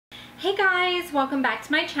Hey guys, welcome back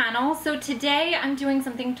to my channel. So today I'm doing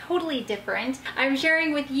something totally different. I'm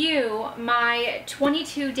sharing with you my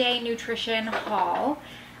 22-day nutrition haul.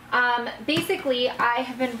 Basically, I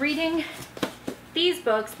have been reading these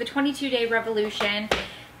books, The 22-Day Revolution.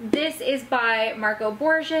 This is by Marco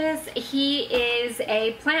Borges. He is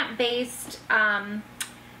a plant-based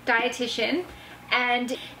dietitian,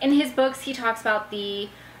 and in his books he talks about the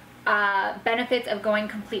benefits of going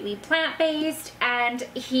completely plant-based, and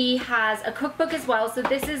he has a cookbook as well. So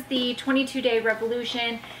this is the 22-Day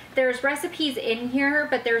Revolution. There's recipes in here,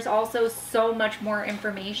 but there's also so much more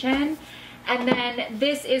information. And then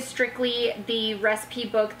this is strictly the recipe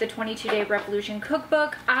book, the 22-Day Revolution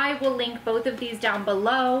cookbook. I will link both of these down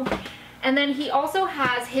below. And then he also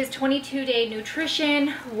has his 22-Day Nutrition,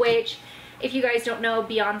 which, if you guys don't know,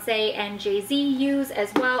 Beyonce and Jay-Z use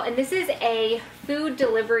as well. And this is a food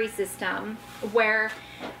delivery system where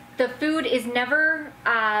the food is never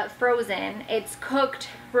frozen. It's cooked,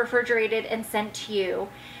 refrigerated, and sent to you.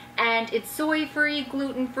 And it's soy-free,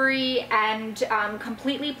 gluten-free, and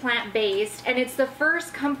completely plant-based. And it's the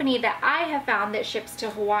first company that I have found that ships to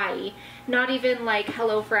Hawaii. Not even like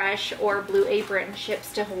HelloFresh or Blue Apron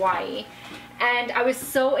ships to Hawaii. And I was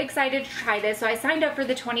so excited to try this, so I signed up for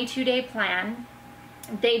the 22-day plan.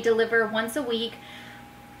 They deliver once a week.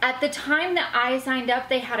 At the time that I signed up,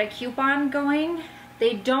 they had a coupon going.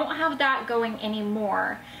 They don't have that going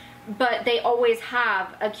anymore, but they always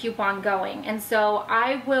have a coupon going. And so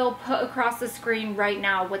I will put across the screen right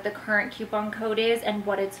now what the current coupon code is and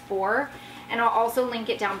what it's for. And I'll also link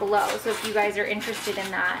it down below, so if you guys are interested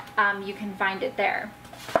in that, you can find it there.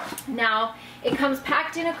 Now, it comes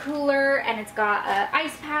packed in a cooler, and it's got an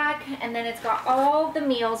ice pack, and then it's got all the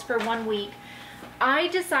meals for 1 week. I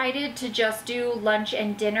decided to just do lunch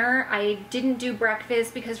and dinner. I didn't do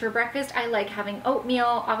breakfast because for breakfast I like having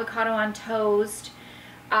oatmeal, avocado on toast,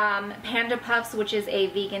 Panda Puffs, which is a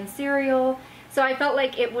vegan cereal. So I felt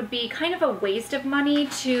like it would be kind of a waste of money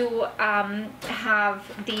to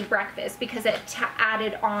have the breakfast, because it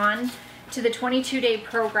added on to the 22-day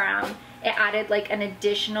program. It added like an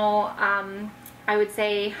additional, I would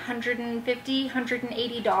say $150,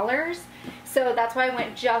 $180. So that's why I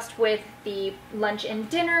went just with the lunch and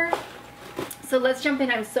dinner. So let's jump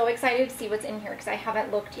in. I'm so excited to see what's in here because I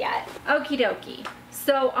haven't looked yet. Okie dokie.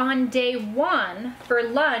 So on day 1 for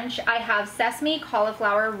lunch, I have sesame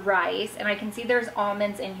cauliflower rice, and I can see there's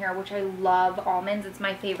almonds in here, which I love almonds. It's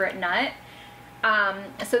my favorite nut.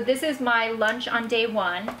 So this is my lunch on day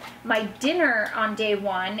 1. My dinner on day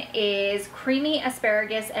 1 is creamy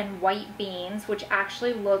asparagus and white beans, which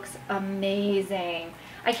actually looks amazing.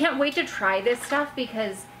 I can't wait to try this stuff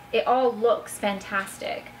because it all looks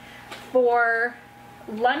fantastic. For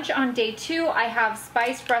lunch on day 2, I have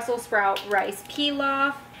spiced Brussels sprout rice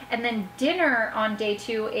pilaf. And then dinner on day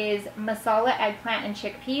 2 is masala eggplant and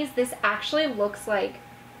chickpeas. This actually looks like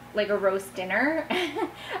a roast dinner.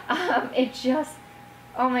 It just,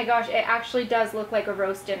 oh my gosh, it actually does look like a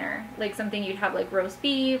roast dinner, like something you'd have like roast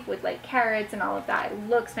beef with like carrots and all of that. It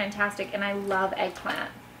looks fantastic, and I love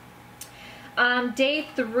eggplant. Day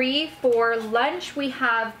 3 for lunch, we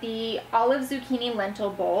have the olive zucchini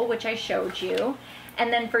lentil bowl, which I showed you.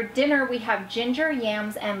 And then for dinner, we have ginger,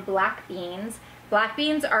 yams, and black beans. Black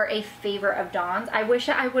beans are a favorite of Dawn's. I wish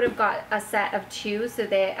I would have got a set of 2 so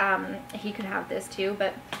that he could have this too,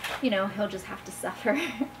 but you know, he'll just have to suffer.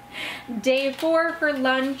 Day 4 for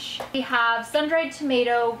lunch, we have sun-dried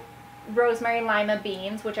tomato, rosemary, lima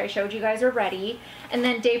beans, which I showed you guys already. And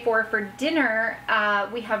then day 4 for dinner,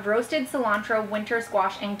 we have roasted cilantro, winter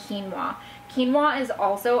squash, and quinoa. Quinoa is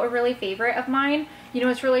also a really favorite of mine. You know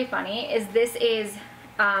what's really funny is this is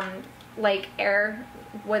like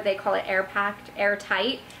what they call it, air packed,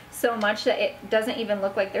 airtight, so much that it doesn't even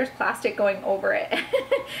look like there's plastic going over it.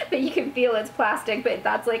 But you can feel it's plastic, but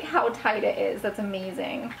that's like how tight it is. That's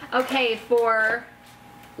amazing. Okay, for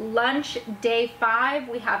lunch day 5,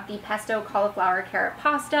 we have the pesto cauliflower carrot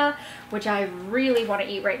pasta, which I really want to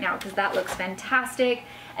eat right now because that looks fantastic.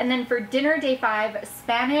 And then for dinner day 5,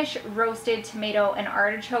 Spanish roasted tomato and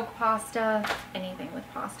artichoke pasta. Anything with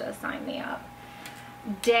pasta, sign me up.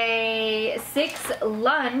 Day 6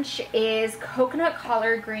 lunch is coconut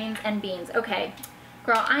collard greens and beans. Okay,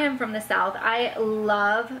 girl, I am from the South. I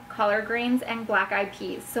love collard greens and black-eyed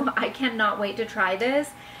peas, so I cannot wait to try this,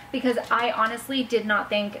 because I honestly did not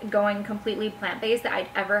think going completely plant-based that I'd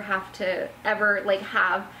ever have to like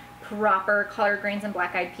have proper collard greens and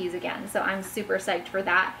black-eyed peas again. So I'm super psyched for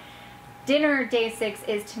that. Dinner day 6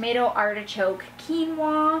 is tomato artichoke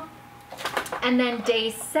quinoa. And then day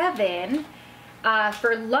 7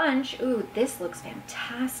 for lunch, ooh, this looks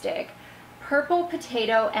fantastic. Purple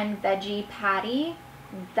potato and veggie patty.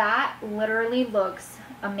 that literally looks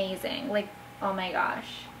amazing. Like, oh my gosh.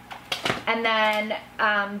 And then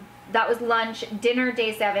that was lunch. Dinner,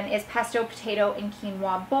 day 7, is pesto, potato, and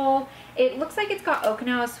quinoa bowl. It looks like it's got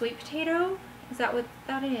Okinawa sweet potato. Is that what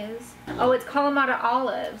that is? Oh, it's Kalamata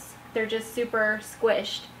olives. They're just super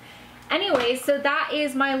squished. Anyway, so that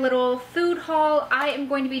is my little food haul. I am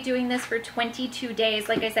going to be doing this for 22 days.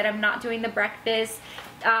 Like I said, I'm not doing the breakfast.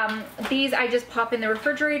 These I just pop in the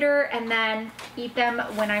refrigerator and then eat them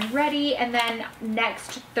when I'm ready. And then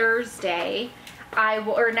next Thursday,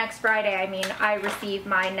 or next Friday, I mean, I receive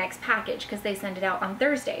my next package because they send it out on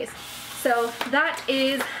Thursdays. So that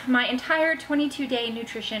is my entire 22-day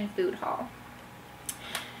nutrition food haul.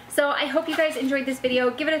 So I hope you guys enjoyed this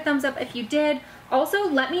video. Give it a thumbs up if you did. Also,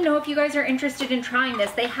 let me know if you guys are interested in trying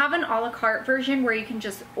this. They have an a la carte version where you can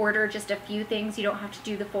just order just a few things. You don't have to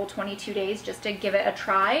do the full 22 days just to give it a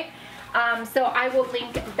try. So I will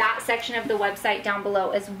link that section of the website down below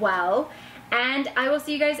as well. And I will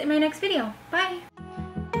see you guys in my next video. Bye!